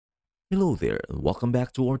Hello there and welcome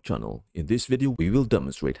back to our channel. In this video, we will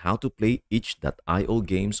demonstrate how to play itch.io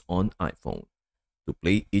games on iPhone. To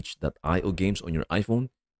play itch.io games on your iPhone,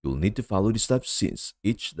 you'll need to follow the steps since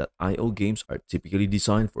itch.io games are typically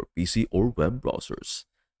designed for PC or web browsers.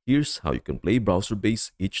 Here's how you can play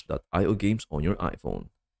browser-based itch.io games on your iPhone.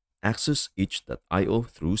 Access itch.io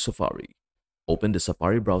through Safari. Open the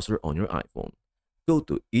Safari browser on your iPhone. Go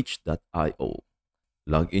to itch.io.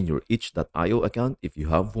 Log in your itch.io account if you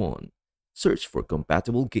have one. Search for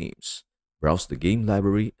compatible games. Browse the game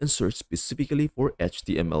library and search specifically for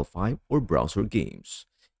HTML5 or browser games.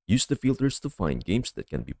 Use the filters to find games that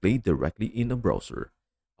can be played directly in a browser.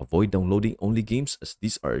 Avoid downloading only games as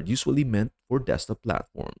these are usually meant for desktop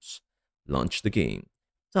platforms. Launch the game.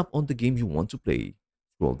 Tap on the game you want to play.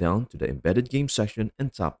 Scroll down to the embedded game section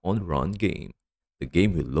and tap on Run Game. The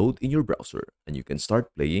game will load in your browser and you can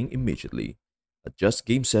start playing immediately. Adjust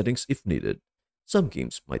game settings if needed. Some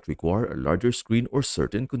games might require a larger screen or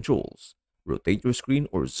certain controls. Rotate your screen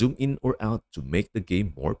or zoom in or out to make the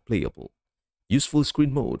game more playable. Use full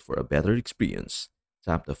screen mode for a better experience.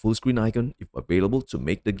 Tap the full screen icon if available to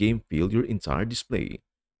make the game fill your entire display.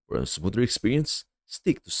 For a smoother experience,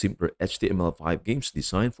 stick to simpler HTML5 games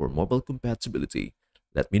designed for mobile compatibility.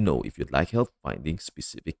 Let me know if you'd like help finding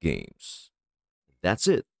specific games. That's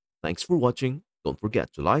it. Thanks for watching. Don't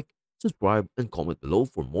forget to like, subscribe, and comment below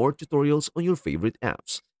for more tutorials on your favorite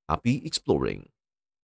apps. Happy exploring!